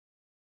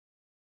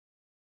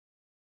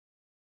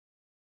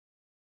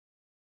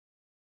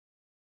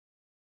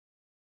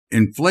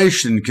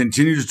Inflation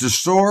continues to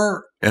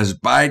soar as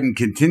Biden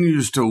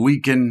continues to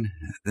weaken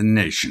the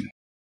nation.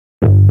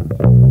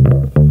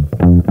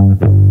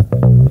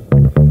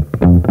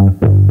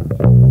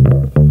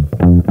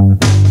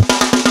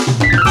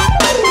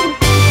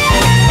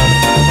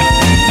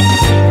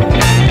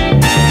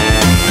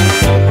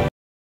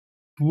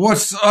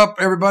 What's up,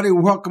 everybody?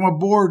 Welcome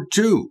aboard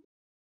to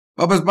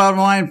Bubba's Bottom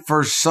Line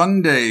for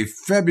Sunday,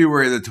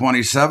 February the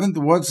 27th.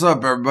 What's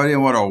up, everybody?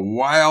 And what a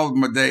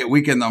wild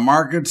week in the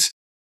markets.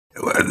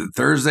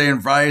 Thursday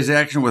and Friday's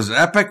action was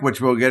epic, which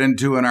we'll get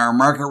into in our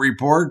market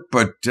report.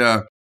 But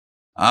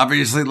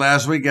obviously,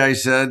 last week I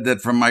said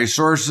that from my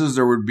sources,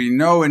 there would be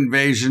no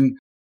invasion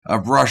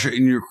of Russia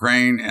in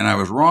Ukraine, and I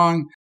was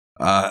wrong.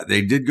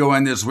 They did go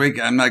in this week.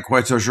 I'm not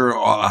quite so sure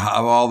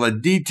of all the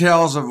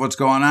details of what's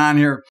going on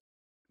here.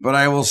 But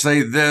I will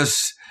say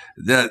this,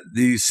 that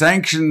the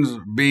sanctions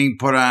being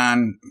put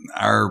on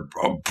are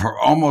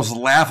almost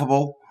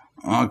laughable,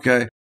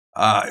 okay?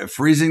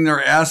 Freezing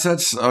their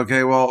assets,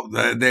 okay, well,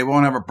 they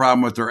won't have a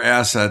problem with their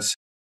assets.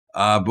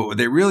 But what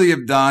they really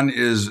have done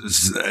is,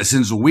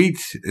 since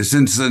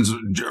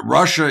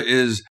Russia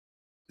is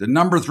the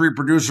number 3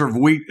 producer of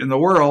wheat in the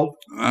world,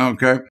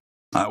 okay,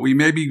 we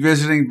may be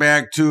visiting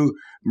back to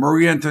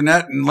Marie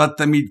Antoinette and let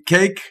them eat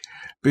cake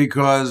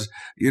because,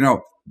 you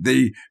know,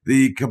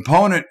 the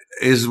component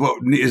is what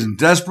is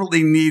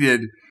desperately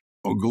needed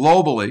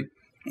globally,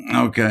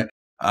 okay?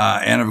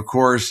 And of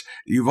course,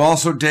 you've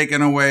also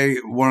taken away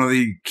one of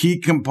the key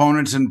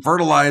components in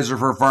fertilizer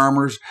for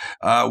farmers,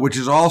 which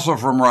is also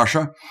from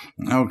Russia,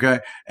 okay?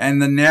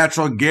 And the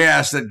natural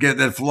gas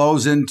that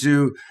flows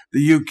into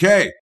the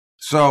UK.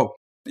 So,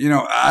 you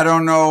know, I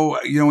don't know,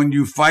 you know, when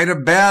you fight a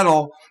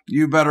battle,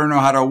 you better know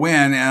how to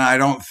win. And I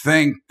don't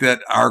think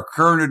that our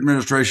current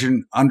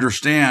administration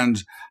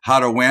understands how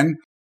to win.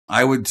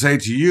 I would say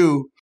to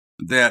you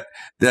that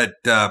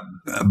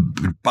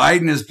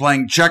Biden is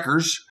playing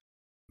checkers,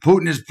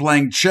 Putin is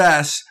playing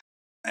chess,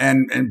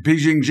 and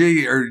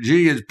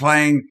G is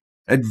playing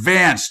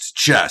advanced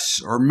chess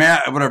or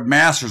whatever,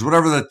 masters,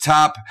 whatever the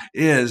top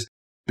is,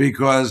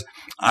 because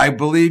I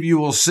believe you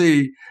will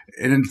see,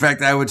 and in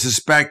fact, I would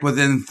suspect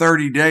within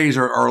 30 days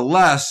or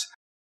less,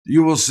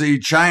 you will see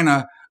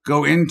China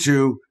go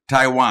into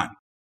Taiwan.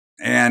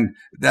 And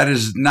that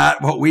is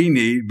not what we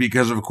need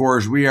because, of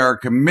course, we are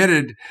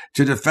committed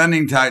to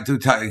defending,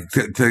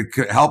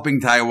 to helping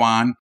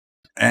Taiwan.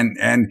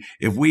 And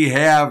if we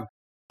have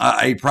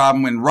a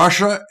problem in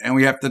Russia and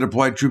we have to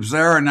deploy troops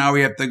there, and now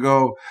we have to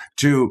go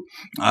to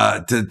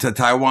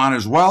Taiwan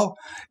as well,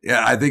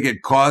 I think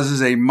it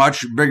causes a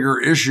much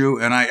bigger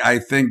issue. And I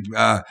think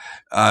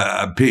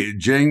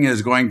Jing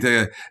is going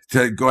to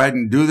go ahead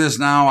and do this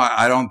now.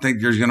 I don't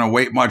think there's going to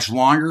wait much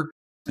longer.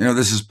 You know,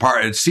 this is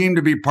it seemed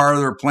to be part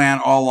of their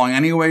plan all along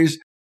anyways.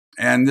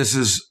 And this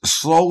is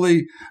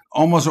slowly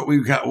almost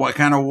what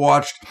kind of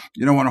watched,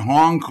 you know, when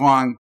Hong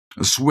Kong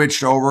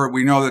switched over.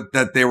 We know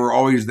that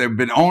they've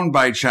been owned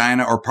by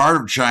China or part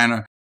of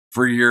China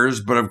for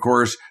years. But of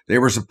course, they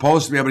were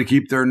supposed to be able to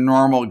keep their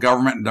normal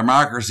government and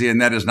democracy,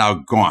 and that is now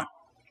gone.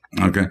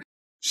 Okay.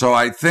 So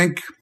I think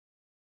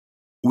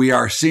we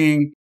are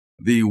seeing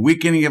the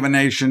weakening of a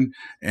nation,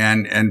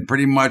 and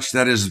pretty much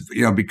that is,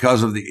 you know,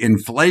 because of the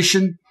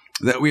inflation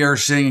that we are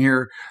seeing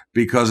here,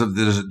 because of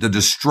the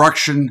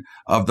destruction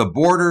of the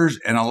borders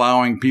and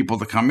allowing people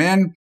to come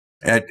in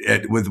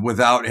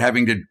without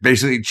having to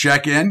basically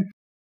check in.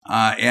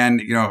 And,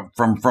 you know,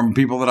 from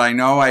people that I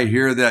know, I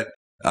hear that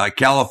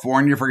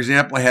California, for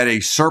example, had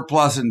a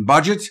surplus in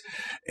budget,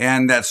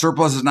 and that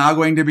surplus is now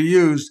going to be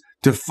used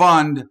to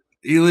fund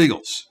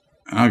illegals.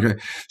 Okay.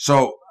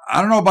 So I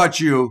don't know about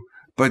you,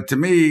 but to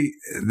me,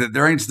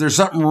 there's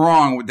something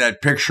wrong with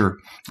that picture,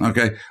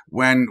 okay?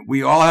 When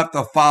we all have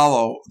to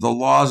follow the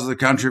laws of the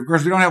country. Of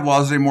course, we don't have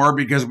laws anymore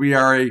because we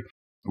are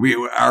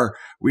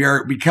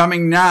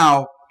becoming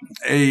now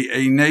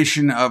a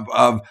nation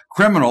of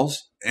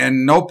criminals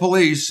and no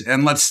police,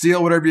 and let's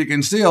steal whatever you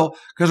can steal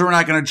because we're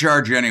not going to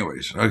charge you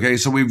anyways, okay?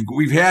 So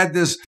we've had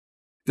this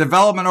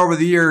development over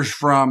the years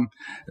from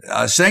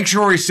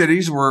sanctuary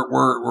cities where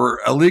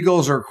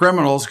illegals or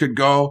criminals could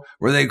go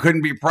where they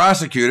couldn't be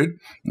prosecuted,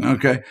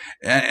 okay?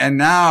 And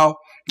now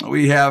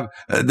we have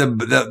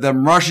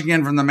them rushing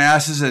in from the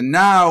masses, and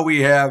now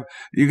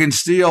you can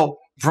steal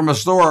from a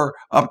store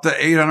up to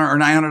 $800 or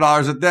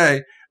 $900 a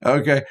day,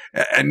 okay,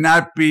 and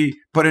not be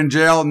put in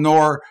jail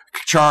nor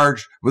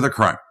charged with a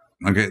crime.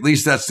 Okay, at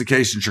least that's the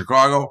case in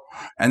Chicago,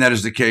 and that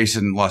is the case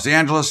in Los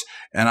Angeles,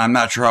 and I'm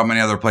not sure how many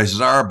other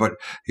places are, but,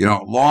 you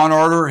know, law and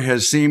order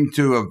has seemed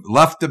to have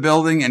left the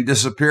building and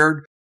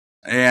disappeared.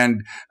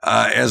 And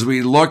as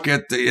we look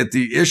at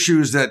the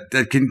issues that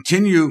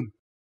continue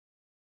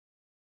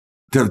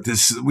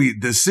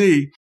to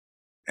see,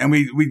 and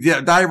we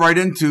dive right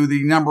into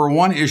the number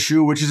one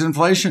issue, which is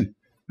inflation.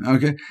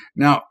 Okay,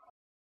 now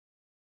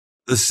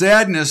the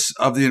sadness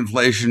of the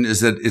inflation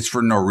is that it's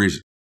for no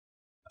reason.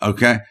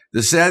 Okay.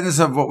 The sadness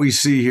of what we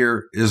see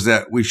here is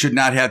that we should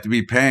not have to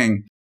be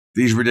paying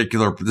these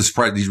ridiculous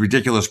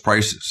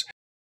prices.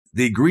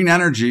 The green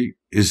energy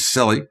is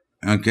silly.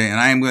 Okay.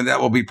 And that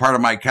will be part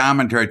of my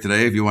commentary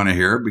today if you want to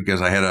hear it,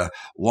 because I had a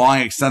long,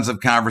 extensive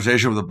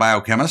conversation with a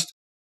biochemist.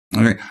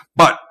 Okay.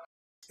 But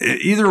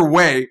either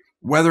way,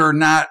 whether or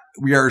not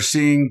we are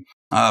seeing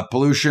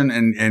pollution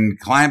and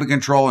climate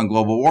control and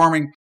global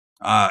warming,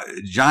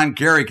 John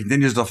Kerry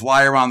continues to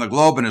fly around the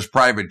globe in his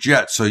private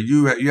jet. So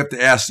you have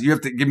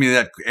to give me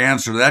that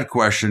answer to that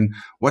question.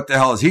 What the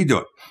hell is he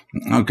doing?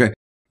 Okay.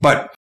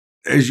 But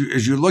as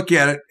you look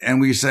at it and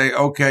we say,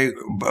 okay,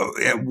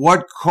 at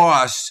what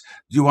cost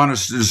do you want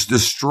to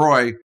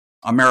destroy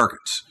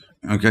Americans?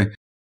 Okay.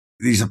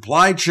 The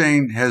supply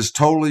chain has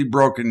totally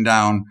broken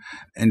down.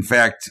 In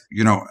fact,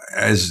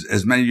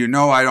 as many of you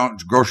know, I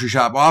don't grocery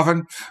shop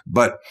often,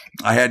 but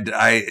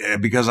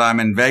because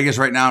I'm in Vegas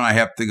right now and I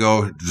have to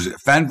go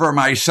fend for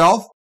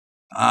myself.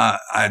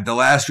 The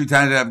last few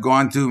times I've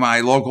gone to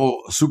my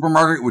local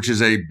supermarket, which is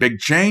a big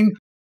chain,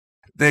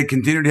 they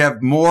continue to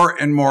have more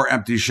and more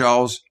empty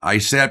shelves. I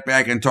sat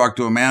back and talked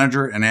to a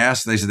manager and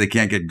asked. They said they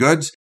can't get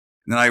goods.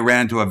 And then I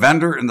ran to a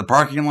vendor in the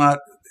parking lot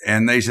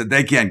and they said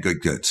they can't get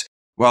goods.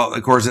 Well,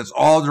 of course, it's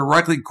all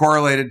directly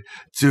correlated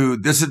to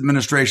this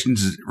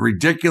administration's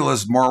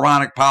ridiculous,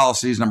 moronic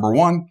policies, number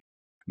one.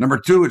 Number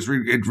two,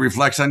 it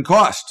reflects on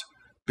cost,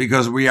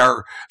 because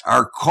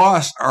our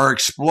costs are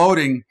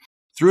exploding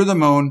through the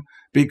moon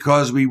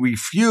because we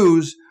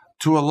refuse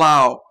to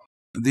allow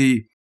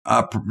the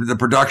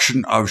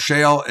production of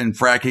shale and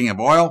fracking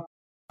of oil,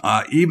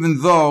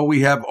 even though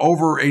we have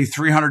over a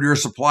 300-year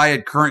supply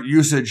at current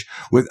usage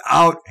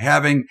without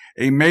having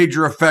a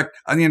major effect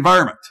on the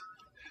environment.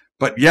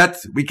 But yet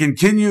we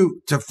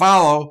continue to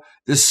follow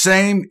the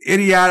same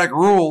idiotic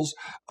rules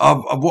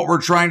of what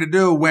we're trying to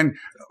do when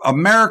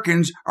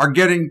Americans are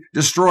getting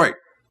destroyed.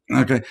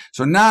 Okay.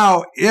 So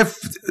now if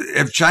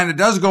China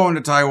does go into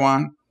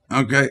Taiwan,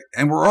 okay,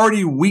 and we're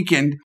already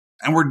weakened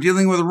and we're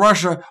dealing with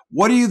Russia,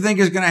 what do you think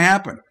is going to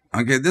happen?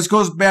 Okay. This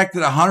goes back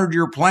to the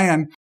 100-year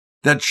plan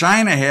that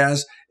China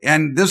has.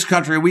 And this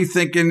country, we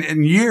think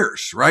in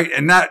years, right?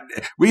 And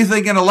we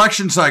think in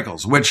election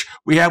cycles, which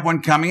we have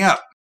one coming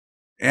up.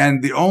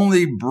 And the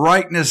only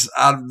brightness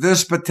out of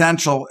this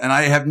potential, and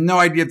I have no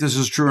idea if this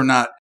is true or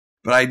not,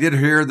 but I did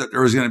hear that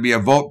there was going to be a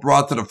vote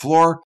brought to the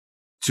floor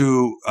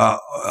to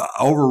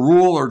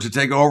overrule or to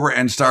take over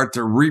and start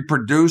to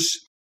reproduce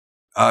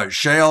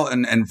shale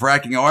and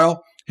fracking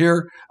oil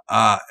here.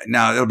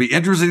 Now, it'll be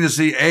interesting to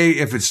see,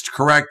 if it's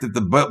correct that the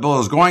bill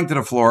is going to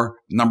the floor,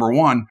 number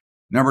one.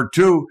 Number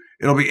two,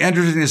 it'll be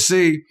interesting to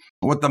see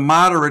what the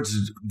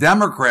moderates,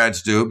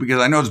 Democrats do,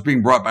 because I know it's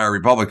being brought by a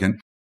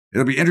Republican.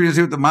 It'll be interesting to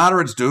see what the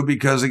moderates do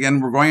because, again,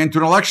 we're going into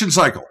an election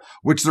cycle,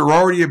 which they're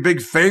already a big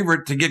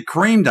favorite to get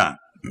creamed on.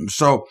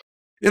 So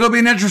it'll be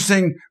an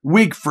interesting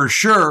week for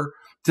sure,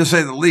 to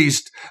say the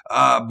least.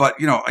 But,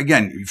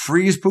 again,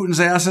 freeze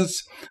Putin's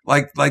assets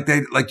like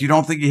you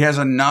don't think he has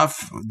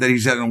enough that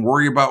he's had to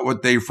worry about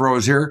what they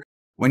froze here.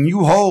 When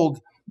you hold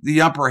the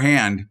upper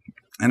hand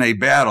in a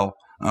battle,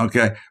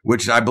 okay,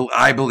 which I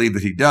believe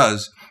that he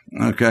does,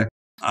 okay,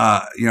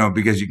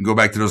 because you can go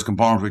back to those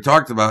components we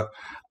talked about.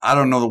 I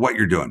don't know what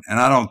you're doing, and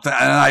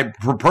I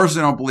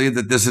personally don't believe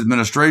that this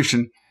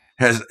administration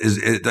has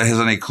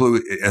any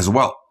clue as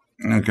well.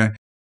 Okay,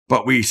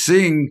 but we're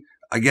seeing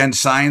again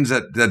signs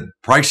that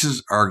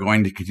prices are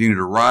going to continue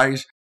to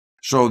rise.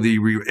 So the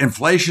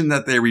inflation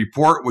that they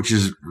report, which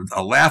is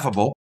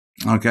laughable,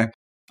 okay,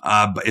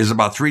 is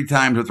about 3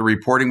 times what they're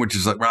reporting, which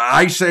is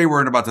I say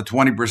we're at about the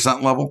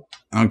 20% level.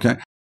 Okay,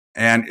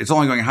 and it's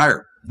only going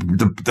higher.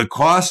 The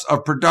cost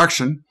of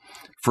production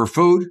for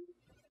food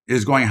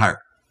is going higher.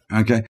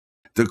 Okay.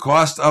 The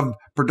cost of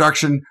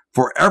production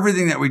for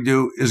everything that we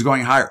do is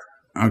going higher.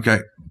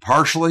 Okay.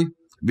 Partially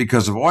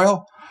because of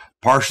oil,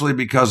 partially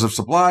because of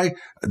supply.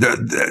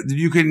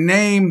 You can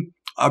name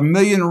a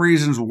million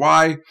reasons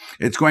why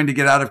it's going to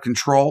get out of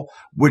control,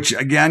 which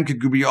again could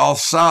be all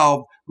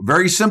solved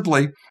very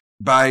simply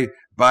by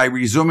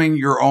resuming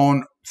your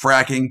own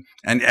fracking.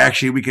 And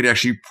we could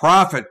actually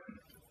profit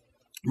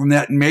from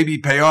that and maybe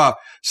pay off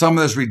some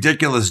of this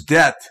ridiculous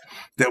debt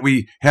that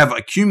we have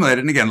accumulated.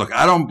 And again, look,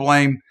 I don't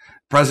blame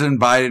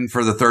President Biden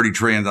for the $30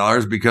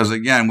 trillion because,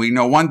 again, we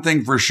know one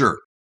thing for sure.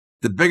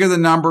 The bigger the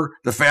number,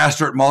 the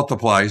faster it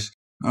multiplies.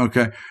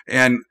 Okay.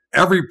 And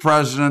every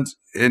president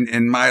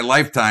in my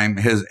lifetime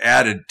has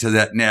added to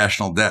that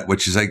national debt,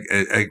 which is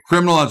a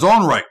criminal in its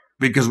own right,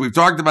 because we've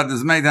talked about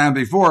this many times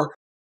before.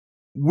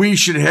 They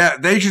should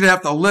have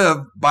to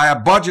live by a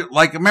budget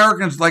like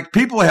Americans, like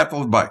people have to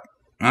live by.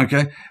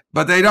 Okay.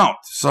 But they don't.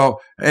 So,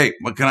 hey,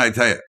 what can I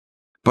tell you?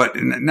 But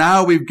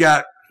now we've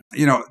got,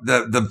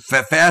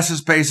 the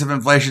fastest pace of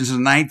inflation since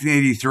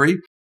 1983.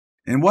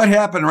 And what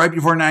happened right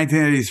before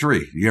 1983?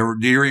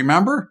 Do you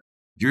remember?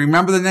 Do you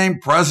remember the name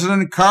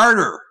President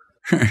Carter?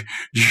 Do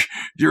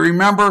you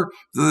remember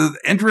the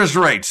interest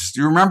rates?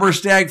 Do you remember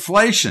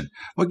stagflation?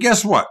 Well,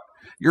 guess what?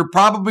 You're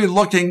probably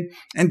looking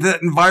into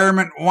that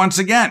environment once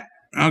again.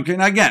 Okay.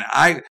 Now, again,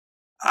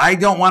 I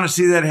don't want to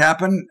see that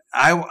happen.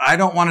 I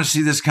don't want to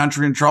see this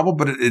country in trouble,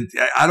 but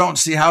I don't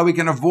see how we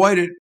can avoid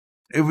it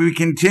if we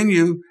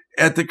continue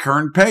at the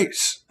current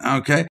pace.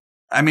 Okay.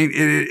 I mean,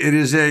 it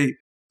is a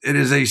it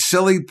is a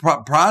silly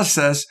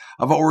process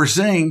of what we're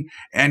seeing,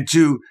 and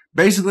to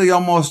basically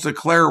almost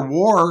declare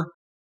war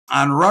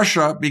on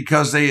Russia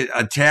because they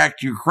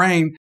attacked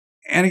Ukraine.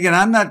 And again,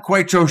 I'm not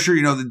quite so sure,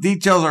 the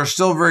details are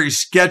still very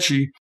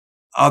sketchy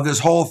of this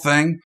whole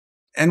thing.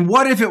 And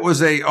what if it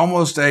was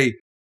almost a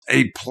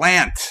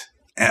plant?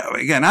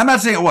 Again, I'm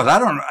not saying it was. I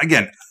don't know.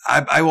 Again,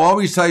 I will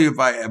always tell you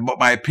what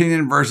my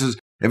opinion versus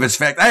if it's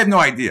fact. I have no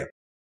idea.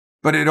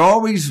 But it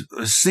always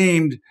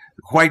seemed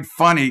quite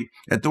funny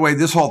at the way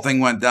this whole thing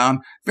went down.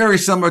 Very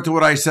similar to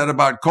what I said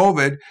about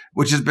COVID,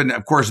 which has been,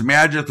 of course,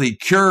 magically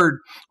cured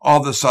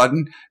all of a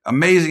sudden.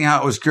 Amazing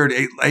how it was cured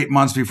eight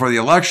months before the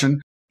election.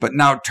 But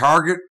now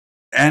Target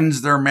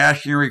ends their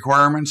masking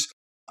requirements,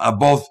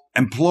 both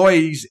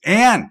employees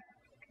and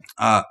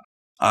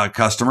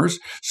customers.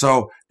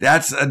 So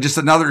that's just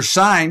another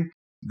sign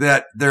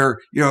that they're,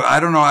 I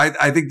don't know.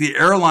 I think the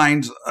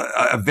airlines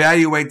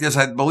evaluate this,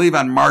 I believe,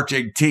 on March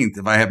 18th,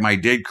 if I have my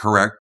date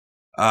correct.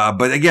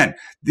 But again,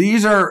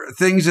 these are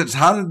things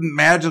how did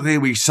magically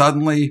we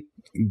suddenly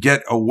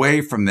get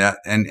away from that?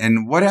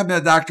 And what happened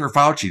to Dr.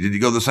 Fauci? Did he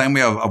go the same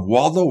way of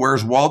Waldo?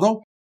 Where's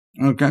Waldo?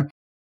 Okay.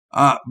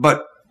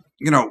 But,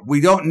 we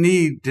don't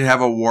need to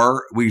have a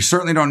war. We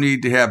certainly don't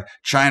need to have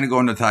China go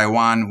into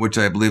Taiwan, which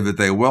I believe that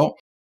they will.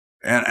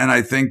 And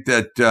I think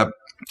that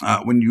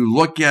when you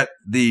look at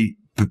the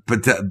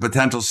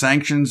potential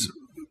sanctions,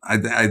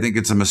 I think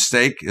it's a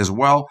mistake as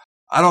well.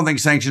 I don't think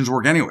sanctions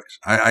work anyways.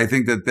 I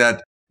think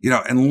that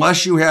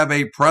unless you have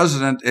a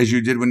president, as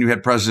you did when you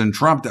had President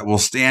Trump, that will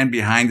stand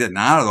behind it and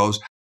honor those,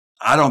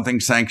 I don't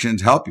think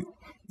sanctions help you.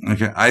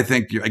 Okay. I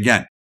think,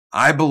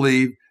 I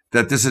believe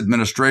that this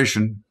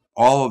administration,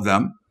 all of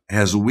them,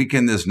 has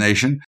weakened this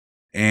nation.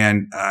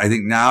 And I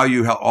think now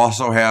you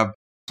also have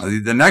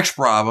the next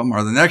problem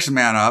or the next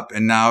man up.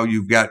 And now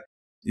you've got,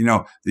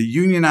 the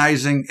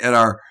unionizing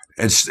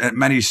at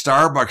many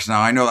Starbucks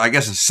now. I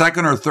guess a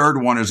second or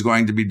third one is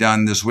going to be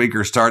done this week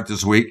or start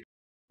this week.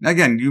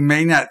 Again, you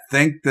may not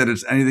think that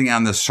it's anything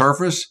on the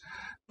surface,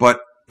 but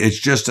it's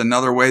just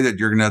another way that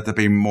you're going to have to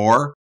pay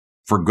more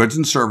for goods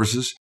and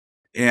services.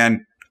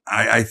 And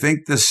I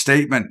think the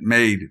statement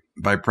made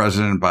by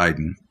President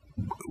Biden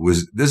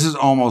this is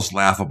almost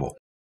laughable.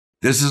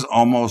 This is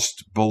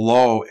almost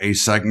below a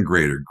second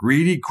grader.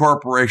 Greedy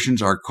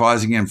corporations are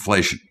causing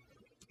inflation.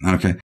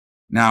 Okay.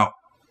 Now,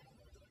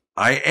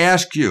 I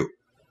ask you,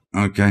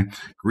 okay,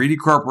 greedy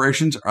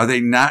corporations, are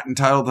they not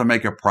entitled to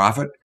make a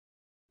profit?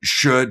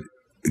 Should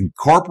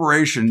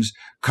corporations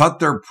cut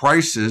their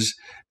prices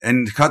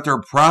and cut their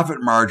profit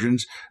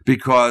margins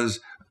because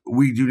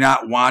we do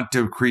not want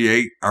to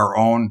create our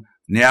own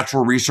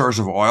natural resource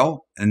of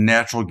oil and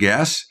natural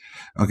gas?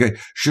 Okay.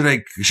 Should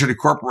a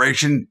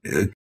corporation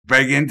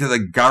beg into the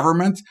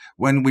government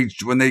when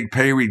they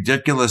pay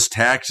ridiculous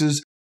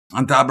taxes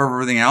on top of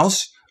everything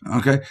else?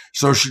 Okay.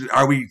 So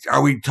are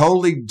we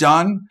totally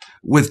done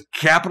with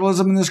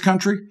capitalism in this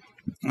country?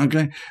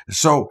 Okay.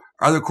 So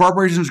are the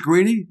corporations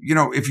greedy?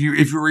 If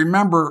you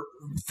remember,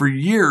 for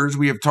years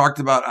we have talked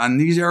about on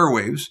these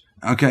airwaves,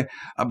 okay,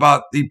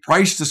 about the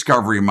price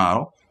discovery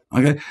model.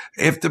 Okay.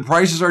 If the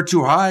prices are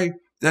too high,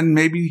 then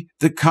maybe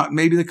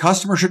the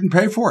customer shouldn't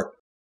pay for it.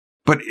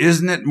 But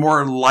isn't it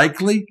more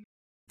likely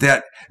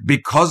that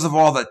because of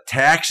all the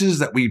taxes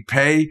that we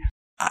pay,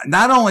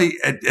 not only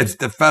at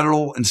the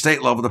federal and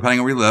state level, depending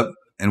on where we live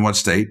and what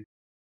state,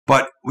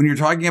 but when you're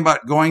talking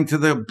about going to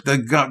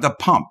the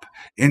pump,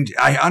 and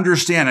I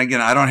understand,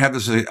 again, I don't have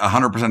this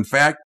 100%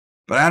 fact,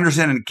 but I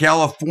understand in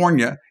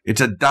California,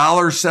 it's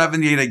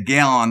 $1.78 a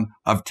gallon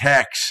of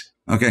tax.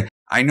 Okay.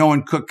 I know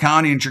in Cook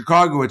County in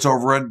Chicago, it's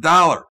over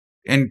 $1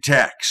 in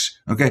tax.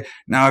 Okay.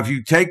 Now, if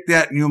you take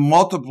that and you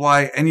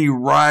multiply any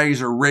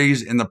rise or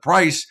raise in the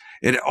price,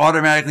 it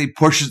automatically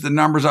pushes the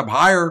numbers up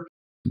higher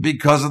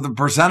because of the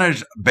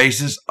percentage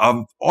basis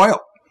of oil.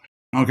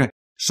 Okay.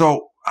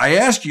 So I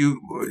ask you,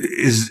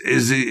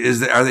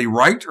 are they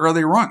right or are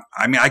they wrong?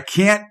 I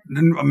can't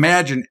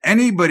imagine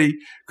anybody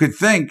could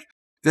think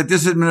that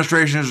this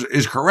administration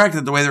is correct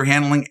at the way they're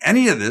handling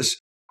any of this,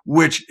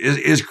 which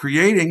is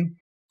creating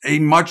the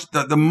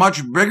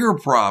much bigger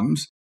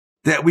problems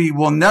that we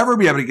will never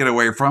be able to get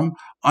away from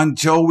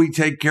until we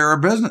take care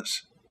of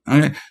business.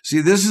 Okay. See,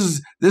 this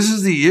is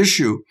the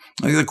issue.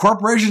 The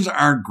corporations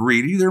aren't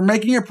greedy. They're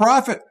making a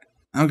profit.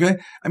 Okay.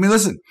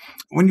 Listen,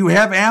 when you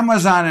have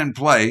Amazon in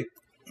play,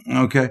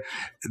 okay,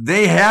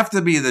 they have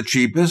to be the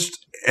cheapest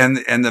and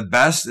the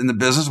best in the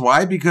business.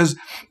 Why? Because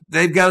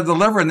they've got to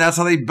deliver, and that's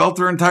how they built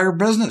their entire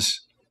business.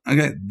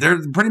 Okay. They're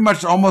pretty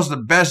much almost the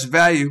best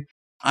value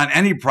on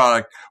any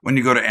product when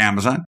you go to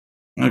Amazon.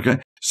 Okay.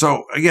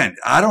 So again,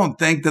 I don't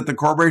think that the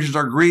corporations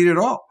are greedy at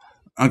all.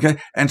 Okay.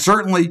 And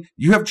certainly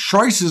you have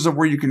choices of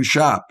where you can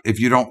shop if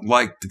you don't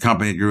like the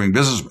company that you're doing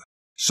business with.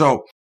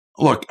 So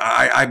look,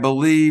 I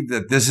believe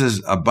that this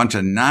is a bunch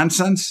of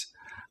nonsense.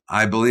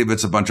 I believe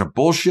it's a bunch of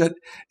bullshit.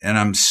 And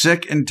I'm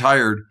sick and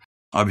tired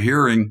of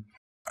hearing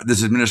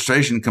this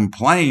administration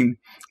complain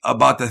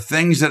about the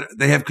things that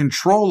they have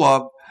control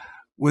of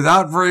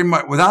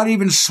without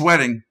even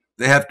sweating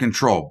they have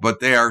control, but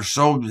they are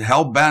so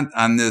hell-bent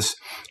on this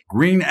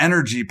green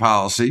energy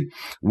policy,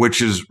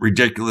 which is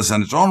ridiculous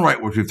in its own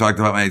right, which we've talked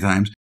about many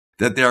times,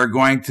 that they are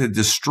going to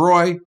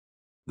destroy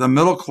the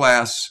middle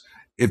class.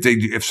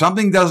 If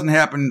something doesn't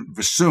happen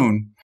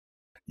soon,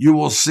 you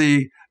will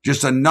see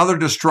just another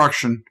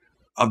destruction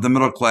of the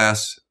middle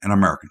class and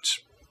Americans.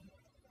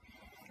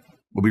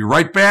 We'll be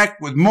right back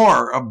with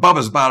more of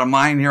Bubba's Bottom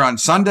Line here on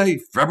Sunday,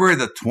 February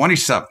the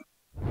 27th.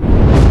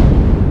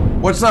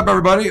 What's up,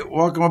 everybody?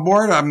 Welcome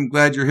aboard. I'm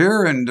glad you're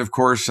here. And of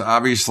course,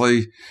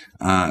 obviously,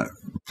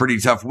 pretty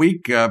tough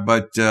week,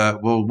 but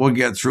we'll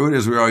get through it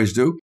as we always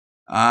do.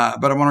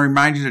 But I want to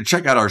remind you to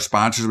check out our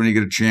sponsors when you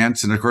get a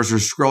chance. And of course, they're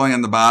scrolling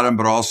on the bottom,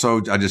 but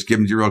also I just give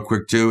them to you real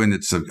quick too. And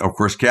it's, of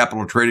course,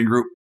 Capital Trading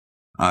Group,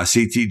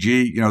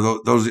 CTG. You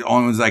know, those are the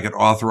only ones I get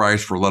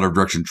authorized for letter of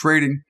direction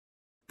trading.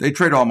 They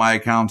trade all my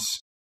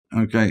accounts.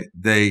 Okay.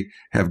 They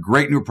have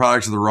great new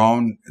products of their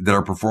own that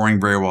are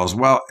performing very well as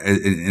well at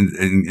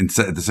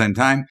the same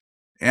time.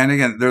 And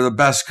again, they're the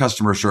best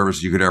customer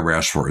service you could ever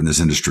ask for in this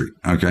industry.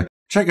 Okay.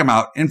 Check them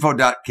out.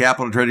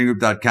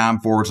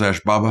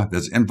 info.capitaltradinggroup.com/Bubba.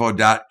 That's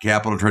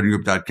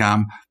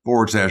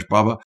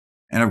info.capitaltradinggroup.com/Bubba.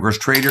 And of course,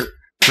 Trader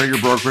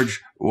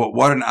Brokerage.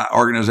 What an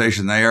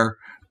organization they are.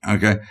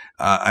 Okay.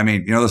 I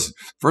mean, you know, listen,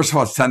 first of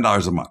all, it's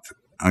 $10 a month.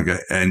 Okay.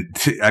 And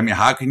I mean,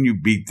 how can you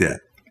beat that?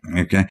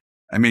 Okay.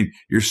 I mean,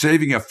 you're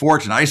saving a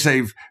fortune. I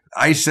save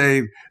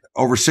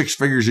over 6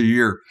 figures a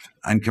year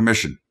on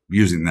commission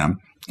using them.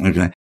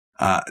 Okay.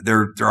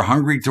 They're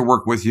hungry to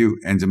work with you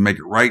and to make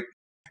it right.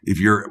 If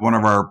you're one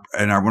of our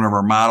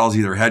models,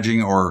 either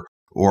hedging or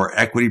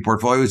equity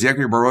portfolios, the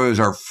equity portfolios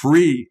are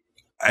free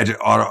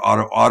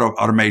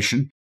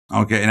automation,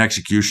 okay, and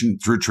execution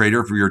through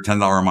Trader for your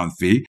 $10 a month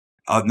fee.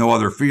 No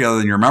other fee other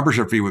than your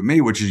membership fee with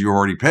me, which is you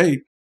already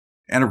paid.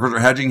 And of course, our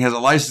hedging has a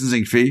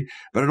licensing fee,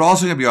 but it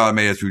also can be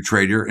automated through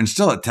Trader and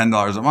still at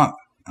 $10 a month.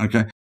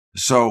 Okay,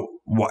 so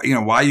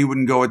why you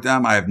wouldn't go with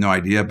them, I have no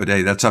idea. But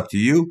hey, that's up to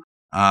you.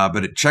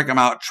 But check them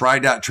out,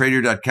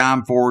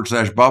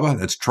 try.trader.com/Bubba.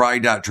 That's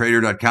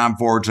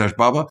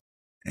try.trader.com/Bubba.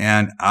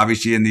 And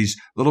obviously in these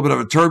little bit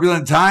of a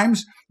turbulent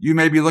times, you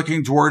may be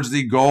looking towards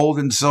the gold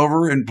and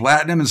silver and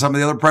platinum and some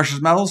of the other precious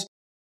metals.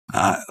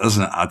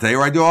 Listen, I'll tell you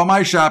where I do all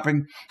my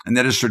shopping, and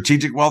that is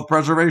Strategic Wealth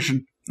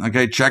Preservation.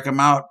 Okay, check them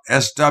out,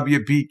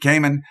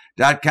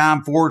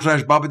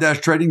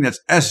 swpcayman.com/Bubba-trading. That's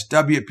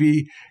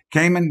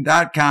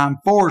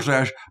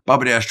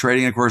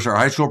swpcayman.com/Bubba-trading. Of course, our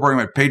high school program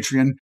at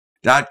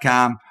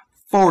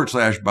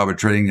patreon.com/Bubba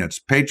Trading. That's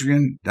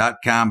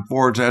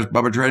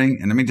patreon.com/Bubba Trading.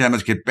 In the meantime,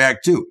 let's get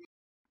back to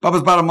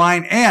Bubba's Bottom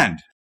Line and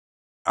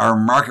our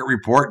market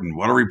report. And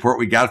what a report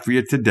we got for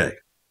you today.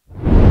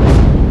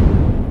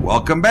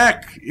 Welcome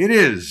back. It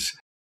is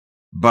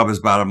Bubba's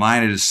Bottom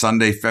Line. It is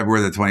Sunday,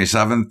 February the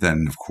 27th.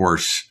 And of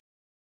course,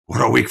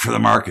 what a week for the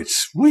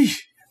markets. Whee!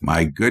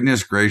 My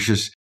goodness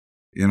gracious.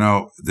 You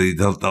know,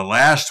 the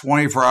last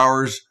 24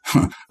 hours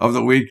of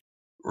the week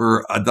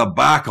were a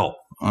debacle.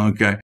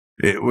 Okay.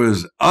 It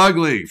was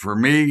ugly for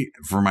me,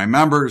 for my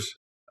members.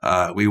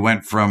 We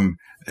went from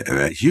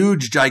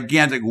huge,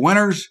 gigantic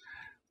winners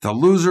to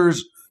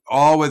losers,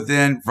 all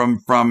within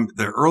from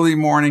the early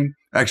morning.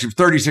 Actually,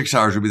 36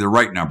 hours would be the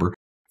right number.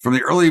 From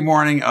the early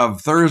morning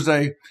of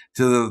Thursday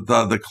to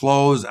the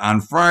close on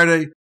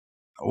Friday.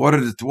 What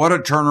a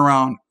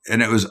turnaround.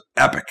 And it was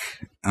epic.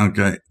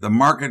 Okay. The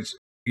markets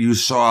you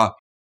saw,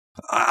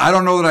 I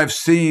don't know that I've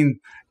seen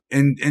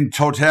in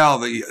total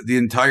the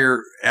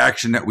entire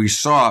action that we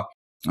saw.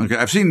 Okay.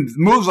 I've seen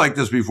moves like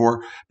this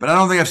before, but I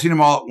don't think I've seen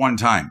them all at one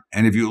time.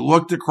 And if you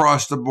looked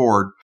across the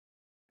board,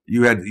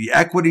 you had the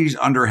equities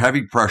under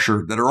heavy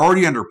pressure that are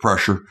already under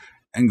pressure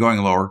and going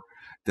lower,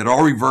 that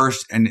all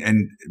reversed and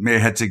may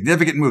have had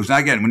significant moves. Now,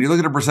 again, when you look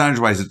at it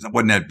percentage-wise, it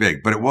wasn't that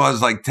big, but it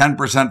was like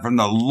 10% from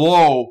the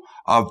low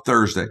of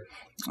Thursday.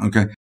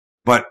 Okay.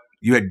 But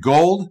you had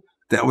gold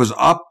that was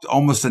up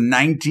almost to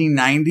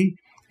 $19.90,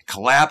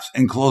 collapsed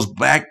and closed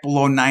back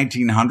below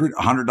 $1,900,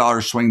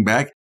 $100 swing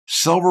back.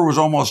 Silver was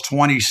almost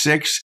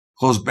 26,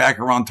 closed back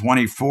around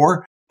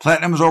 24.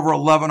 Platinum was over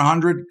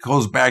 1,100,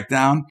 closed back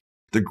down.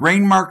 The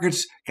grain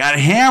markets got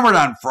hammered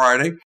on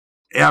Friday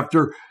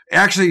after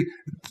actually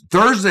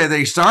Thursday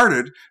they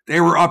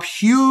were up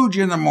huge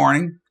in the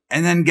morning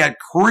and then got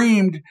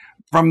creamed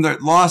from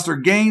lost their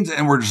gains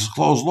and were just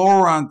closed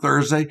lower on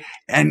Thursday.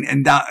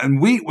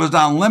 And wheat was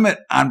down limit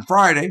on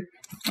Friday.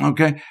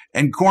 Okay.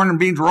 And corn and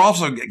beans were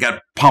also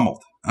got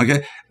pummeled.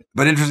 Okay.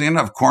 But interesting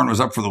enough, corn was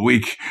up for the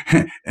week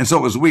and so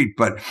was wheat.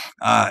 But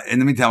in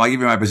the meantime, I'll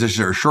give you my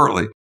position there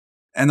shortly.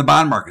 And the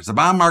bond markets. The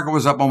bond market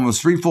was up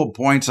almost 3 full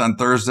points on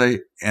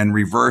Thursday and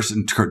reversed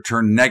and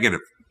turned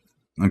negative.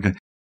 Okay.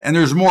 And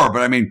there's more,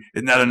 but I mean,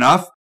 isn't that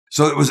enough?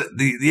 So it was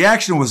the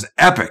action was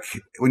epic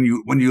when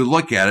you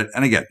look at it.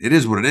 And again, it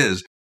is what it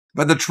is,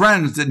 but the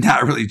trends did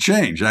not really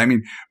change. I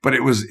mean, but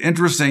it was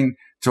interesting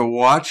to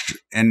watch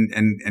and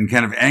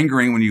kind of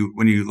angering when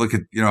you look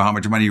at, how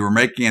much money you were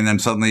making and then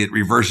suddenly it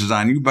reverses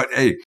on you. But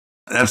hey,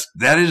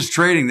 that is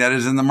trading. That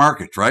is in the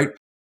market, right?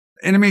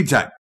 In the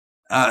meantime,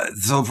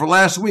 so for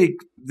last week,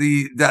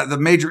 the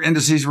major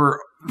indices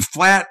were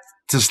flat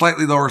to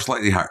slightly lower,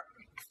 slightly higher.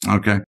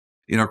 Okay.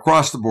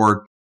 Across the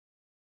board,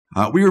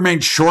 we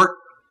remained short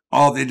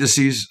all the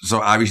indices.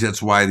 So obviously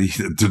that's why the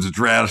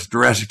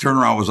drastic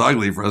turnaround was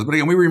ugly for us. But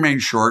again, we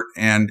remained short.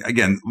 And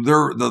again,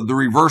 the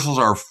reversals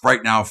are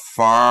right now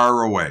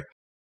far away.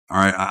 All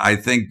right. I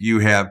think you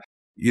have,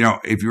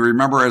 if you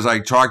remember, as I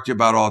talked to you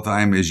about all the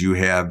time, is you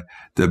have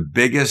the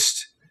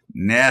biggest,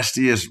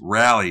 nastiest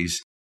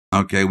rallies.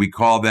 Okay. We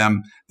call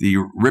them the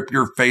rip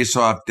your face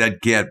off,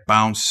 dead cat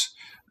bounce,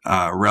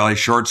 rally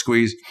short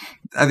squeeze.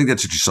 I think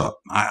that's what you saw.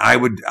 I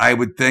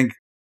would think,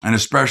 and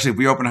especially if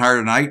we open higher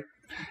tonight,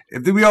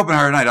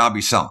 I'll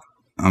be selling.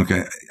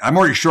 Okay. I'm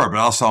already short, but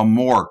I'll sell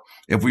more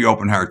if we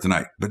open higher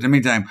tonight. But in the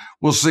meantime,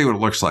 we'll see what it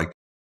looks like.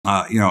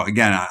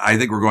 Again, I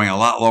think we're going a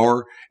lot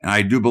lower, and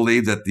I do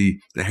believe that the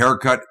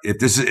haircut, if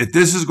this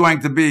is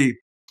going to be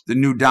the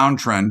new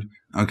downtrend,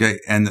 okay,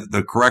 and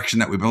the correction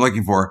that we've been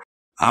looking for,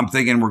 I'm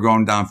thinking we're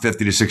going down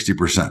 50 to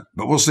 60%.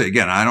 But we'll see.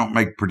 Again, I don't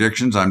make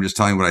predictions. I'm just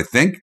telling you what I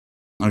think.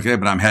 Okay,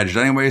 but I'm hedged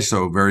anyway,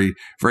 so very,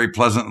 very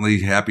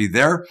pleasantly happy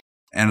there.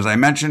 And as I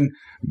mentioned,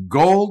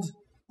 gold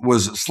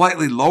was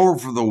slightly lower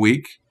for the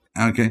week.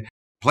 Okay,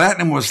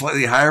 platinum was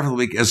slightly higher for the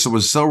week, as so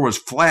was silver was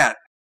flat.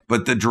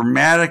 But the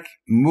dramatic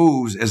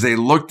moves as they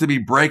looked to be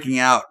breaking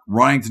out,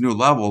 running to new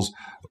levels,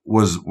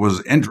 was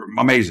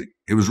amazing.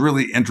 It was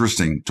really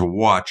interesting to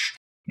watch.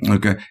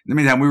 Okay. In the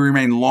meantime, we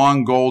remain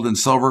long gold and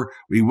silver.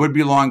 We would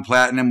be long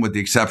platinum with the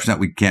exception that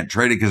we can't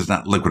trade it because it's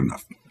not liquid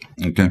enough.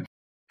 Okay.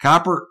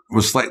 Copper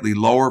was slightly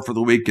lower for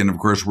the week. And of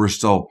course, we're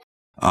still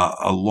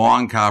a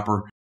long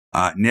copper.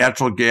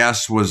 Natural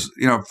gas was,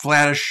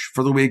 flattish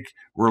for the week.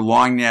 We're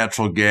long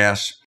natural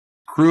gas.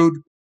 Crude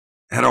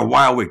had a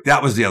wild week.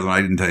 That was the other one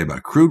I didn't tell you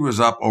about. Crude was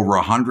up over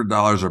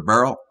 $100 a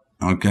barrel.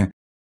 Okay.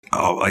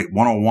 Like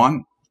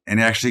 101, and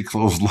actually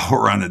closed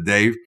lower on the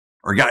day,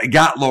 or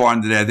got lower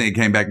on the day. I think it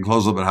came back and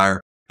closed a little bit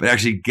higher, but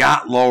actually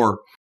got lower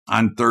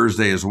on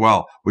Thursday as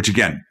well, which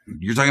again,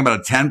 you're talking about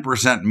a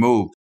 10%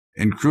 move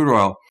in crude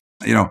oil,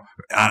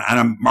 on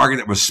a market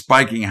that was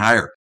spiking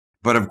higher.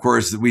 But of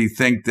course, we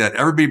think that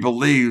everybody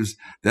believes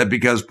that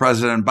because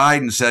President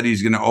Biden said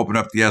he's going to open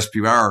up the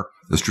SPR,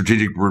 the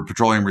Strategic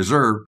Petroleum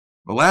Reserve,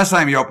 but last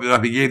time he opened it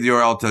up, he gave the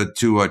oil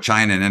to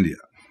China and India.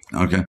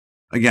 Okay.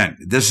 Again,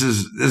 this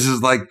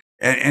is like,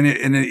 and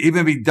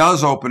even if he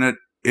does open it,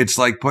 it's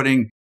like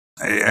putting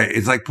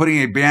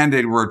a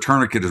Band-Aid where a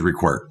tourniquet is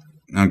required.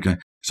 Okay.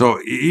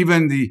 So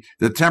even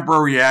the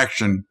temporary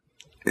reaction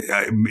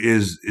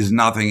is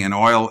nothing, and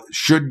oil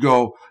should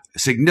go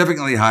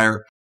significantly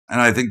higher. And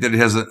I think that it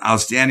has an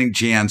outstanding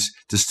chance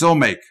to still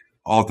make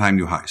all-time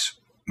new highs.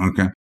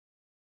 Okay.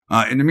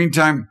 In the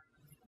meantime,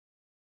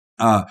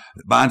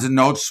 bonds and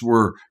notes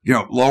were,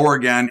 lower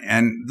again.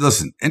 And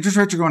listen, interest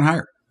rates are going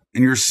higher,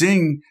 and you're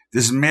seeing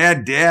this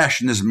mad dash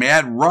and this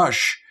mad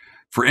rush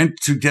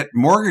to get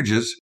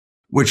mortgages,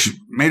 which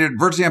made it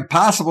virtually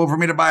impossible for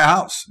me to buy a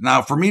house.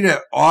 Now, for me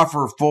to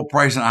offer full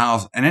price on a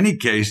house, in any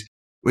case,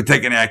 would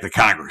take an act of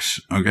Congress.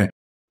 Okay.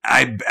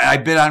 I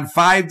bid on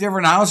 5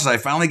 different houses. I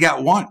finally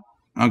got one.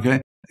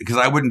 Okay. Because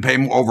I wouldn't pay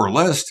over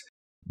list,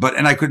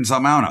 and I couldn't sell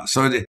my own house.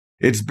 So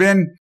it's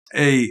been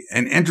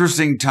an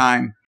interesting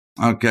time.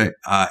 Okay.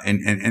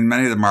 In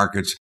many of the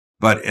markets,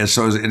 but as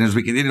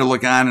we continue to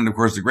look on, and of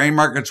course the grain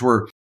markets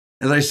were,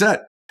 as I said,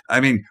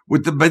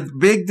 with the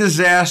big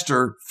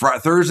disaster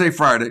Thursday,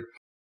 Friday,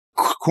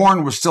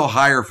 corn was still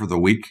higher for the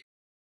week.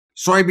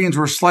 Soybeans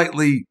were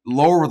slightly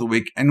lower for the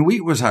week, and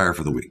wheat was higher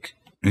for the week.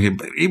 Okay.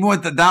 But even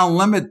with the down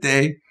limit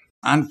day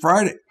on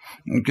Friday.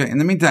 Okay. In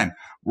the meantime,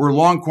 we're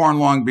long corn,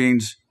 long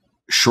beans,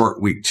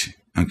 short wheat.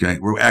 Okay.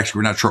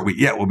 We're not short wheat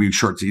yet. We'll be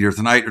short either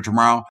tonight or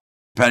tomorrow,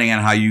 depending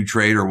on how you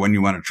trade or when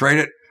you want to trade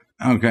it.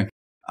 Okay.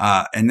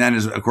 And then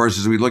as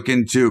we look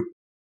into,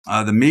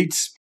 the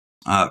meats,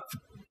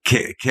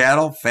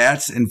 cattle,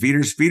 fats, and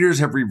feeders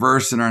have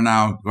reversed and are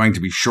now going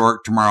to be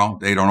short tomorrow.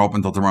 They don't open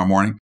until tomorrow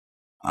morning.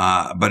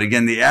 But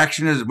again, the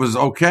action was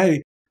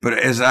okay. But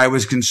as I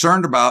was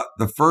concerned about,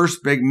 the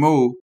first big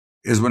move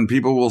is when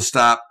people will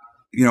stop,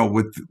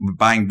 with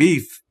buying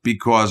beef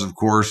because, of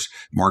course,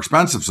 more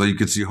expensive. So you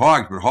could see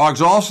hogs, but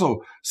hogs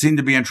also seem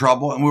to be in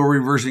trouble, and we were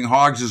reversing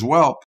hogs as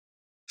well.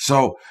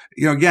 So,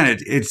 again,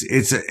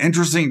 it's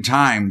interesting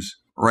times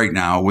right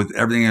now with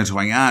everything that's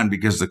going on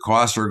because the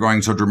costs are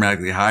going so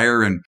dramatically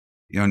higher. And,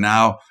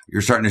 now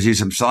you're starting to see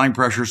some selling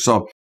pressure.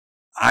 So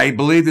I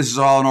believe this is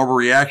all an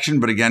overreaction,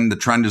 but again, the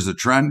trend is the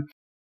trend.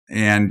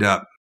 And,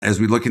 as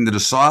we look into the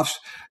softs,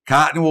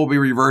 cotton will be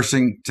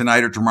reversing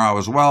tonight or tomorrow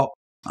as well.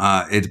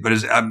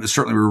 It's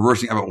certainly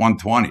reversing up at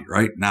 120,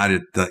 right? Not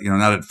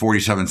at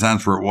 47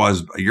 cents where it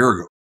was a year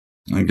ago.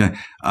 Okay.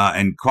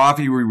 And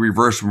coffee, we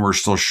reversed when we're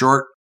still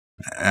short,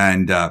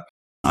 and,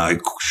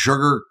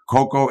 sugar,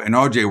 cocoa, and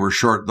OJ were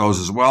short those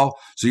as well.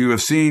 So you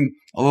have seen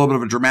a little bit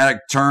of a dramatic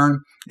turn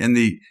in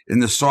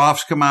the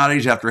softs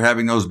commodities after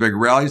having those big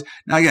rallies.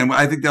 Now, again,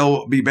 I think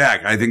they'll be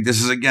back. I think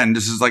this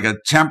is like a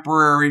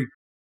temporary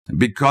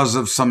because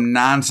of some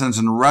nonsense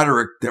and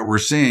rhetoric that we're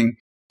seeing.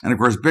 And of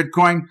course,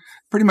 Bitcoin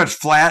pretty much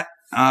flat.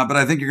 But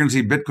I think you're going to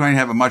see Bitcoin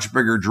have a much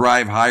bigger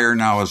drive higher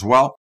now as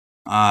well.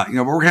 But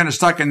we're kind of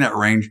stuck in that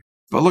range.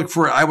 But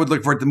I would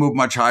look for it to move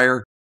much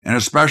higher. And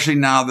especially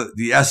now that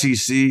the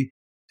SEC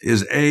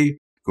is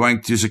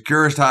going to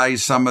securitize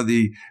some of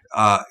the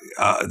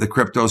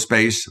crypto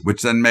space,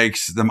 which then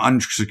makes them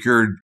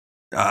unsecured,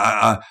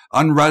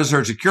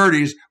 unregistered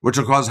securities, which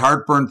will cause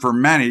heartburn for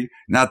many,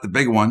 not the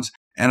big ones.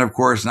 And of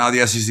course, now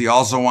the SEC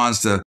also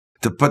wants to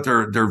put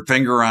their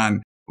finger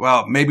on,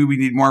 well, maybe we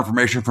need more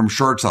information from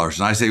short sellers.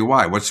 And I say,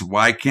 why?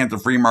 Why can't the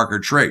free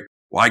market trade?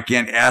 Why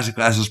can't asset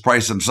classes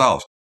price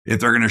themselves? If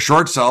they're going to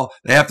short sell,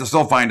 they have to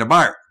still find a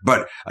buyer.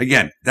 But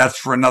again, that's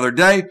for another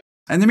day.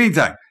 In the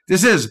meantime,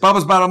 this is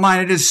Bubba's Bottom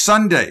Line. It is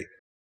Sunday,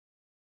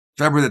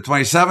 February the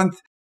 27th.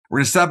 We're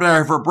going to step out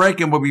here for a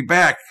break, and we'll be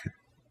back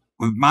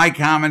with my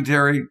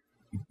commentary.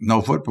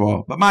 No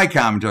football, but my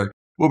commentary.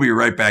 We'll be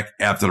right back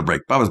after the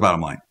break. Bubba's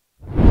Bottom Line.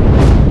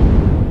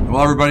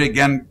 Well, everybody,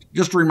 again,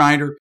 just a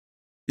reminder,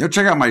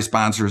 check out my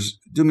sponsors.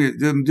 Do me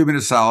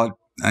the solid.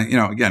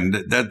 Again,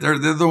 they're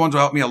the ones who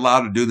help me a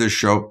lot to do this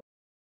show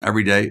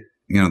every day.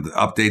 The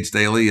updates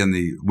daily and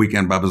the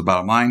weekend Bubba's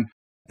Bottom Line.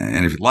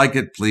 And if you like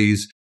it,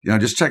 please,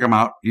 just check them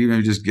out.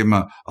 Just give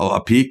them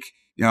a peek.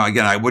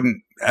 Again, I wouldn't,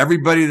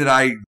 everybody that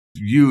I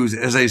use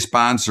as a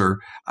sponsor,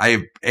 I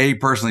have A,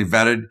 personally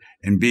vetted,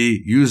 and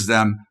B, used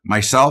them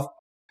myself.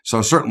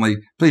 So certainly,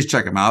 please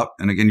check them out.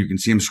 And again, you can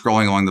see them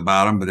scrolling along the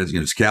bottom, but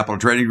it's Capital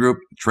Trading Group,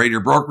 Trade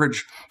Your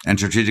Brokerage, and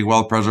Strategic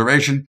Wealth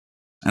Preservation.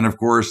 And of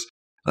course,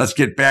 let's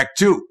get back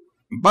to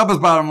Bubba's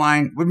Bottom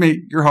Line with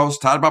me, your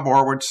host, Todd Bubba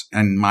Horwitz,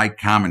 and my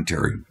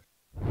commentary.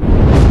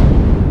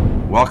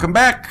 Welcome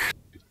back.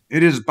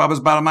 It is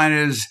Bubba's Bottom Line.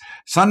 It is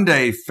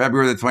Sunday,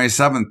 February the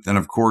 27th. And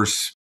of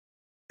course,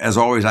 as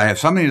always, I have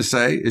something to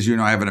say. As you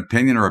know, I have an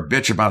opinion or a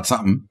bitch about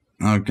something.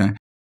 Okay.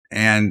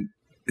 And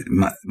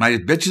my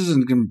bitches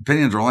and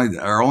opinions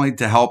are only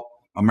to help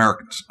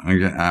Americans.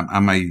 Okay?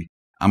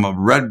 I'm a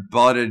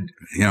red-blooded,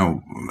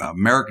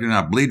 American.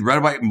 I bleed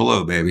red, white, and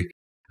blue, baby.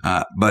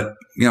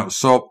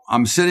 So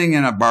I'm sitting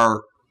in a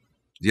bar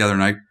the other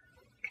night,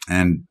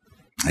 and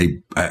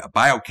a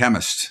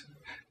biochemist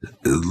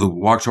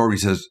walks over and he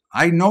says,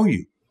 "I know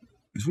you."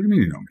 I said, "What do you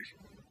mean you know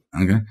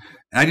me?" Okay.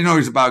 And I didn't know he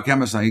was a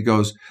biochemist. And he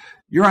goes,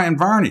 "You're on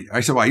Varney." I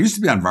said, "Well, I used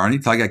to be on Varney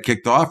until I got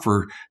kicked off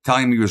for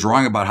telling him he was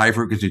wrong about high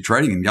frequency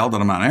trading and yelled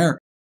at him on air."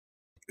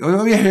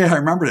 "Oh, yeah, I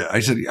remember that."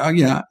 I said, "Oh,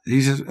 yeah."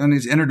 He says, and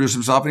he's introduced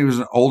himself, and he was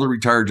an older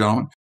retired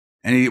gentleman,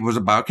 and he was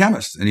a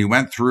biochemist, and he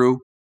went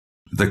through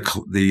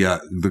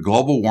the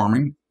global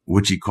warming,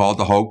 which he called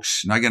the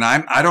hoax. Now, again,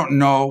 I don't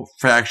know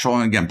factual,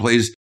 and again,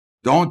 please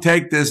don't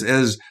take this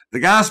as the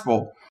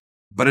gospel,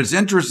 but it's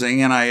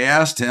interesting. And I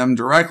asked him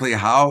directly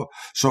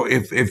so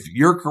if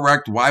you're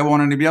correct, why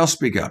won't anybody else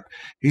speak up?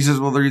 He says,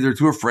 well, they're either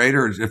too afraid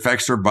or it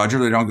affects their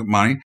budget, or they don't get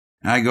money.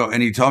 And I go,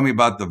 and he told me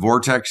about the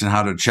vortex and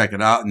how to check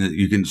it out, and that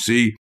you can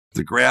see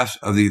the graphs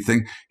of the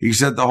thing. He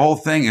said the whole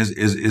thing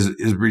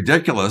is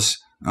ridiculous.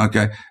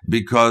 Okay,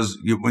 because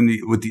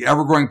with the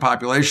ever-growing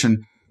population,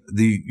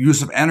 the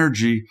use of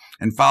energy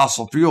and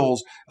fossil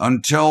fuels,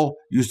 until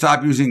you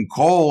stop using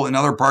coal in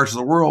other parts of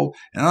the world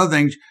and other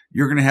things,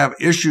 you're going to have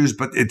issues,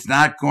 but it's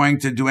not going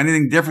to do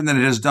anything different than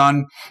it has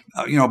done,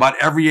 about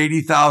every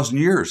 80,000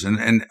 years.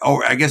 And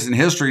I guess in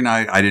history, and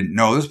I didn't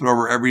know this, but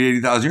over every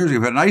 80,000 years,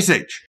 we've had an ice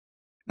age.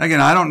 Again,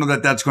 I don't know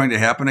that that's going to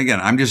happen. Again,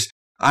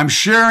 I'm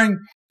sharing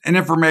an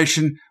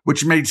information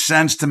which made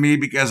sense to me,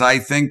 because I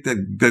think that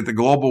the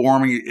global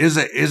warming is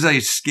a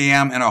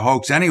scam and a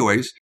hoax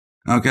anyways.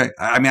 Okay.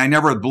 I mean, I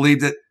never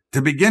believed it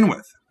to begin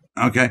with.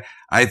 Okay.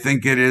 I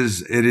think it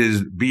is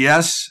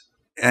BS.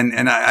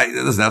 And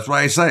that's what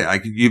I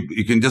say.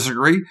 You can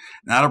disagree.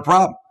 Not a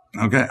problem.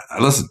 Okay.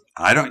 Listen,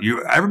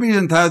 everybody's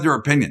entitled to their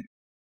opinion.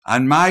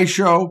 On my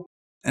show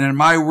and in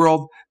my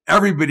world,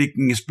 everybody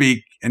can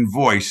speak and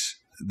voice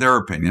their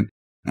opinion.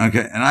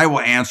 Okay. And I will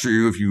answer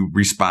you if you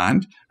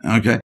respond.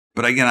 Okay.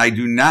 But again, I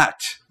do not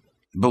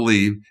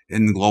believe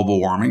in global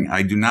warming.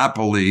 I do not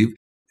believe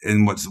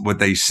in what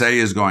they say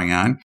is going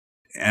on.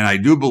 And I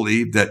do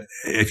believe that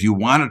if you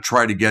want to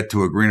try to get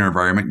to a greener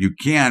environment, you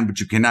can, but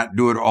you cannot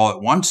do it all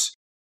at once.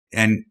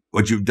 And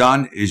what you've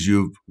done is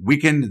you've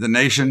weakened the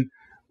nation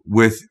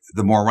with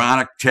the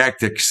moronic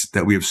tactics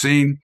that we have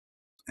seen.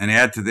 And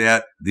add to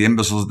that the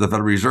imbeciles of the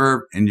Federal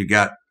Reserve, and you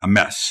got a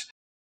mess.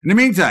 In the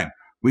meantime,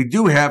 we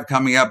do have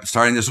coming up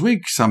starting this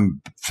week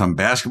some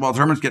basketball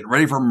tournaments, getting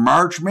ready for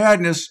March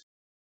Madness.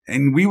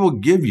 And we will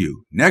give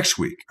you next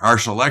week our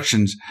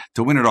selections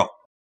to win it all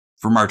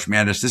for March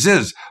Madness. This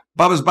is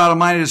Bubba's Bottom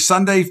Line. It is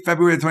Sunday,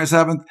 February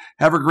 27th.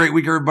 Have a great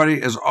week,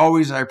 everybody. As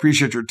always, I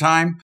appreciate your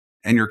time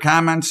and your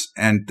comments.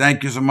 And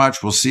thank you so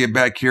much. We'll see you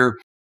back here,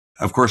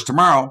 of course,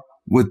 tomorrow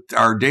with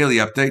our daily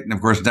update. And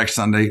of course, next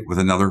Sunday with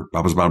another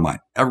Bubba's Bottom Line.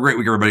 Have a great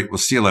week, everybody. We'll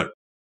see you later.